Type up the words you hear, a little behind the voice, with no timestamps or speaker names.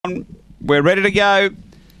on. We're ready to go.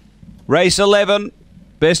 Race 11.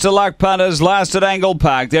 Best of luck, punters. Last at Angle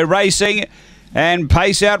Park. They're racing. And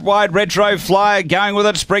pace out wide, Retro Flyer going with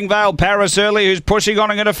it. Springvale Paris early, who's pushing on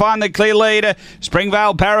and going to find the clear lead.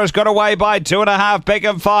 Springvale Paris got away by 2.5.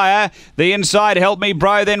 Beckham Fire. The inside, Help Me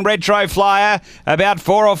Bro, then Retro Flyer. About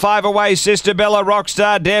 4 or 5 away, Sister Bella,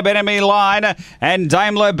 Rockstar, Deb, Enemy Line. And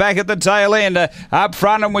Daimler back at the tail end. Up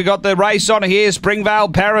front, and we got the race on here. Springvale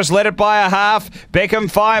Paris led it by 1/2. Beckham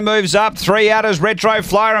Fire moves up. 3 out as Retro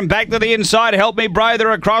Flyer, and back to the inside. Help Me Bro,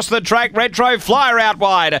 they're across the track. Retro Flyer out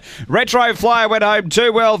wide. Retro Flyer went home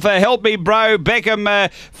too well for Help Me Bro,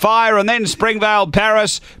 Beckham Fire, and then Springvale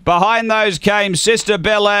Paris. Behind those came Sister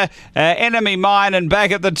Bella, Enemy Mine, and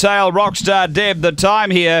back at the tail, Rockstar Deb. The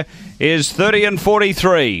time here is 30 and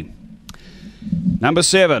 43. Number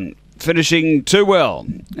 7. Finishing too well.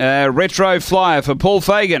 Retro Flyer for Paul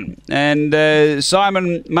Fagan and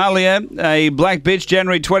Simon Malia, a black bitch,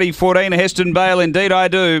 January 2014, Heston Bale, Indeed I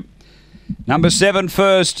Do. Number 7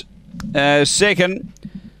 first, second.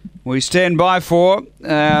 We stand by for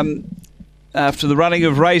after the running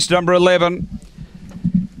of race number 11.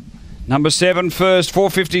 Number 7 first,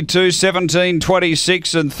 4:52, 17,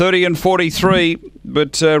 26 and 30 and 43.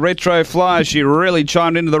 But Retro Flyer, she really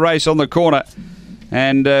chimed into the race on the corner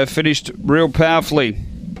and finished real powerfully.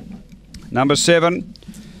 Number 7,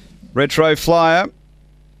 Retro Flyer,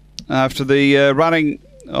 after the running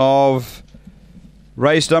of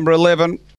race number 11.